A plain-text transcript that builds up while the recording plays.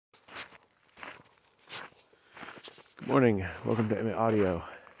Good morning. Welcome to Emmett Audio.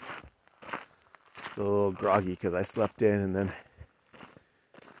 It's a little groggy because I slept in and then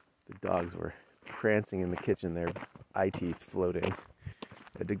the dogs were prancing in the kitchen, their eye teeth floating.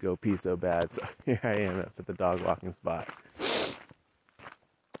 Had to go pee so bad, so here I am at the dog walking spot.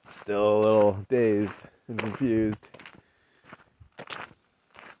 Still a little dazed and confused.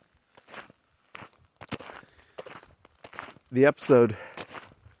 The episode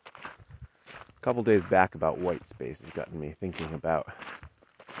a couple days back about white space has gotten me thinking about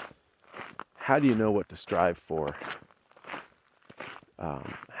how do you know what to strive for?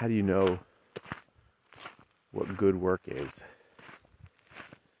 How do you know what good work is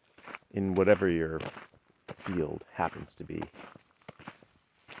in whatever your field happens to be?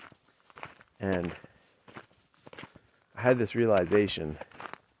 And I had this realization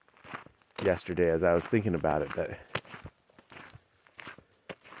yesterday as I was thinking about it that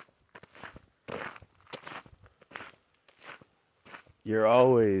you're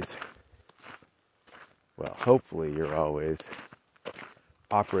always, well, hopefully you're always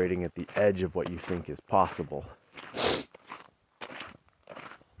operating at the edge of what you think is possible.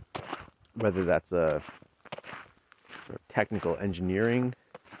 Whether that's a sort of technical engineering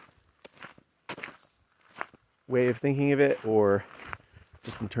way of thinking of it, or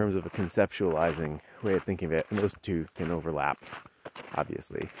just in terms of a conceptualizing way of thinking of it, and those two can overlap,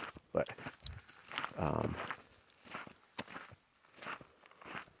 obviously, but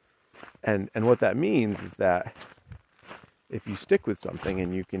and what that means is that if you stick with something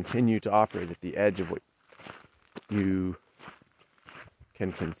and you continue to operate at the edge of what you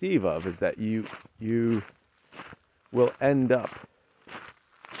can conceive of, is that you will end up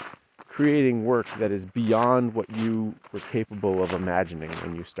creating work that is beyond what you were capable of imagining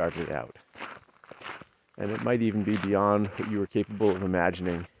when you started out. And it might even be beyond what you were capable of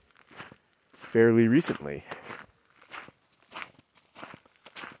imagining fairly recently.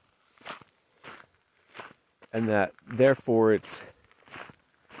 And that, therefore,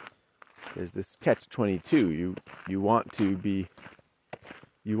 there's this catch-22. You want to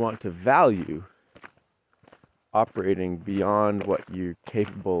value operating beyond what you're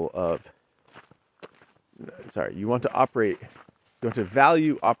capable of. You want to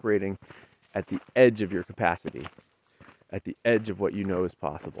value operating at the edge of your capacity, at the edge of what you know is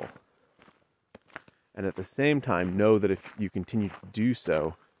possible. And at the same time, know that if you continue to do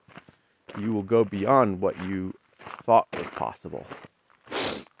so, you will go beyond what you thought was possible.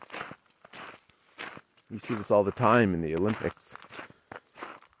 You see this all the time in the Olympics.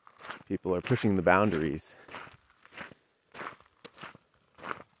 People are pushing the boundaries.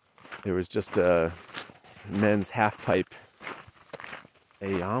 There was just a men's half-pipe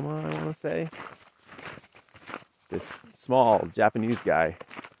Ayama, I want to say. This small Japanese guy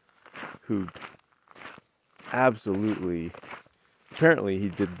who apparently he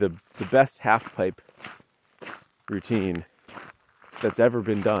did the best half-pipe routine that's ever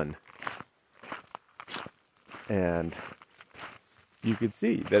been done. And you could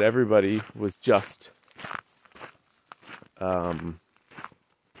see that everybody was just, that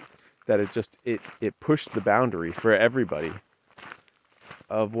it pushed the boundary for everybody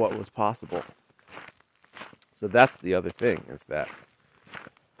of what was possible. So that's the other thing, is that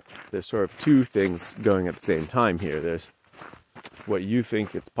there's sort of two things going at the same time here. There's what you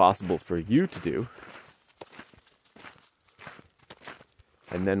think it's possible for you to do,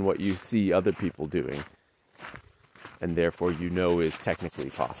 and then what you see other people doing, and therefore you know is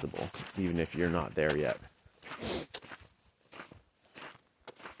technically possible, even if you're not there yet.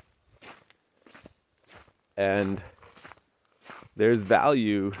 And there's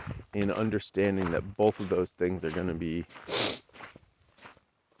value in understanding that both of those things are going to be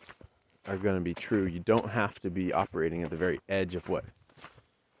true. You don't have to be operating at the very edge of what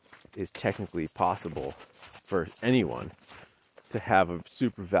is technically possible for anyone to have a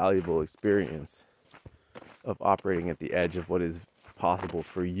super valuable experience of operating at the edge of what is possible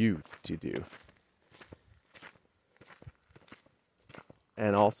for you to do.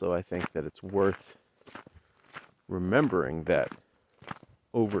 And also, I think that it's worth remembering that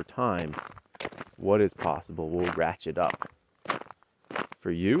over time, what is possible will ratchet up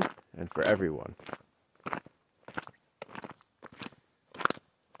for you and for everyone.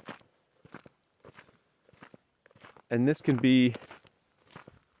 And this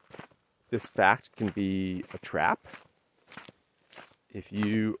fact can be a trap. If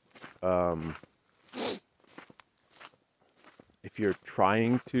you're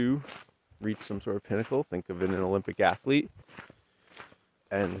trying to reach some sort of pinnacle, think of an Olympic athlete,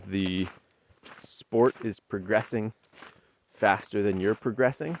 and the sport is progressing faster than you're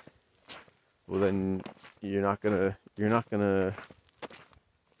progressing, well then you're not gonna you're not going to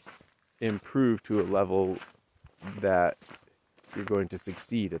improve to a level that you're going to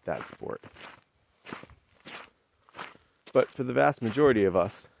succeed at that sport. But for the vast majority of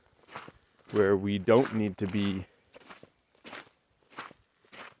us, where we don't need to be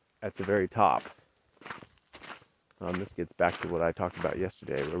at the very top, this gets back to what I talked about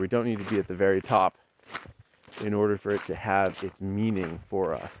yesterday, where we don't need to be at the very top in order for it to have its meaning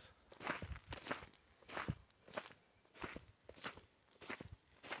for us.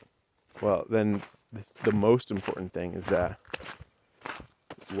 Well, then the most important thing is that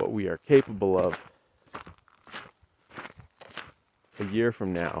what we are capable of a year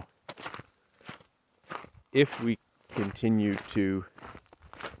from now, if we continue to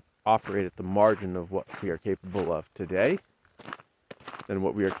operate at the margin of what we are capable of today, then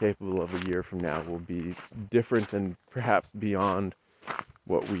what we are capable of a year from now will be different and perhaps beyond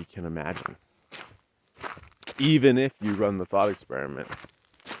what we can imagine. Even if you run the thought experiment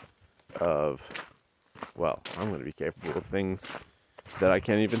of, well, I'm going to be capable of things that I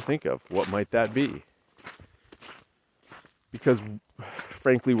can't even think of. What might that be? Because,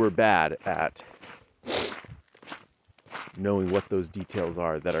 frankly, we're bad at knowing what those details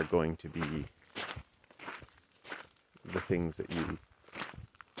are that are going to be the things that you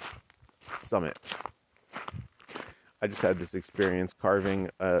summit. I just had this experience carving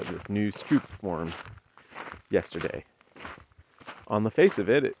this new scoop form yesterday. On the face of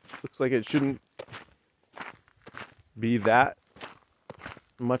it, it looks like it shouldn't be that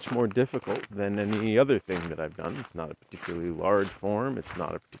much more difficult than any other thing that I've done. It's not a particularly large form. It's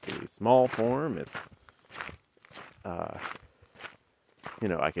not a particularly small form. It's,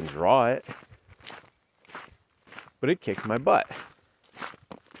 I can draw it. But it kicked my butt.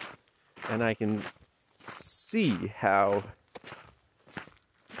 And I can see how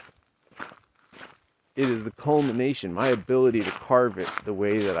it is the culmination. My ability to carve it the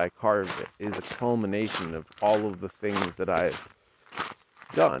way that I carved it is a culmination of all of the things that I've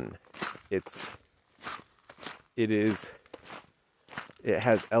done. It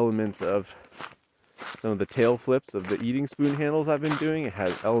has elements of some of the tail flips of the eating spoon handles I've been doing. It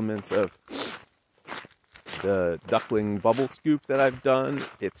has elements of the duckling bubble scoop that I've done.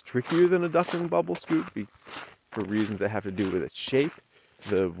 It's trickier than a duckling bubble scoop for reasons that have to do with its shape,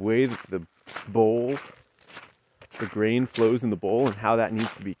 the way that the grain flows in the bowl, and how that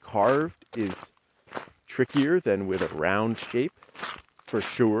needs to be carved is trickier than with a round shape. For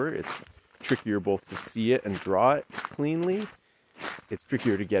sure, it's trickier both to see it and draw it cleanly. It's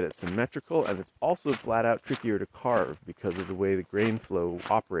trickier to get it symmetrical, and it's also flat out trickier to carve because of the way the grain flow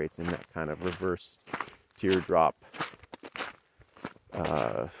operates in that kind of reverse teardrop,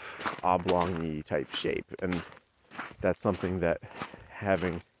 oblong-y type shape. And that's something that,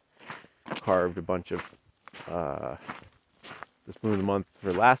 having carved a bunch of the Spoon of the Month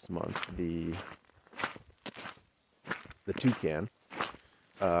for last month, the toucan,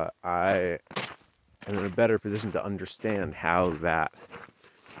 I am in a better position to understand how that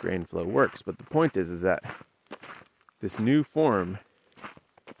grain flow works. But the point is that this new form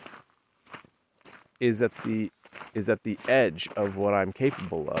is at the edge of what I'm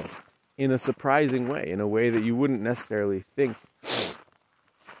capable of in a surprising way, in a way that you wouldn't necessarily think,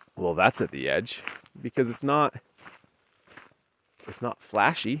 well, that's at the edge, because it's not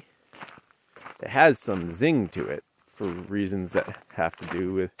flashy. It has some zing to it for reasons that have to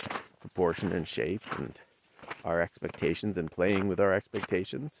do with proportion and shape and our expectations and playing with our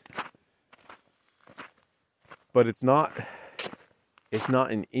expectations. But it's not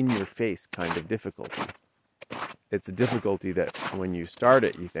an in-your-face kind of difficulty. It's a difficulty that when you start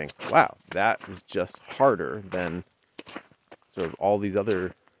it, you think, wow, that was just harder than sort of all these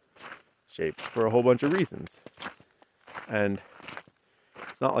other shapes for a whole bunch of reasons. And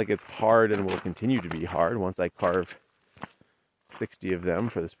it's not like it's hard and will continue to be hard once I carve 60 of them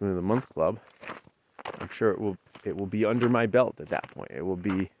for the Spoon of the Month Club. I'm sure it will be under my belt at that point. It will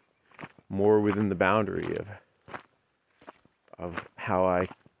be more within the boundary of how I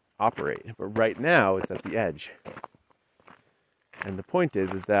operate. But right now, it's at the edge. And the point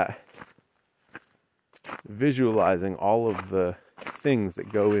is that visualizing all of the things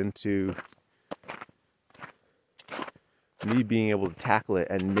that go into me being able to tackle it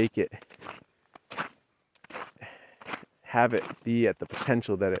and make it, have it be at the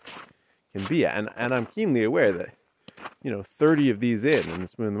potential that it can be at. And I'm keenly aware that, 30 of these in the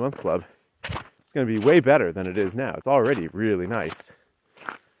Spoon of the Month Club, it's going to be way better than it is now. It's already really nice,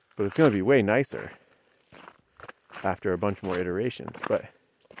 but it's going to be way nicer after a bunch more iterations. But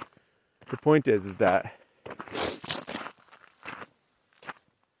the point is that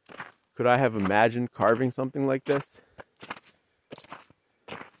Could I have imagined carving something like this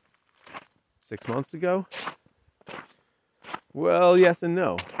 6 months ago? Well, yes and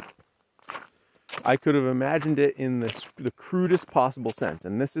no. I could have imagined it in the crudest possible sense,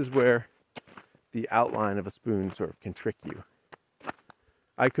 and this is where the outline of a spoon sort of can trick you.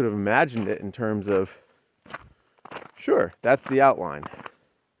 I could have imagined it in terms of, sure, that's the outline.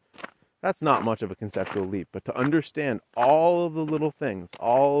 That's not much of a conceptual leap, but to understand all of the little things,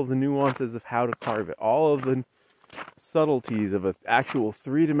 all of the nuances of how to carve it, all of the subtleties of an actual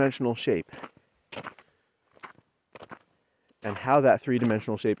three-dimensional shape, and how that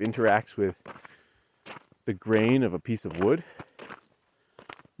three-dimensional shape interacts with the grain of a piece of wood,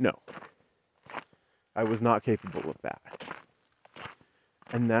 no. I was not capable of that.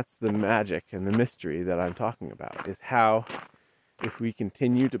 And that's the magic and the mystery that I'm talking about, is how, if we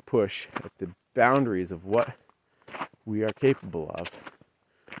continue to push at the boundaries of what we are capable of,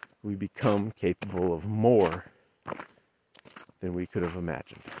 we become capable of more than we could have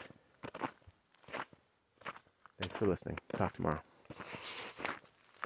imagined. Thanks for listening. Talk tomorrow.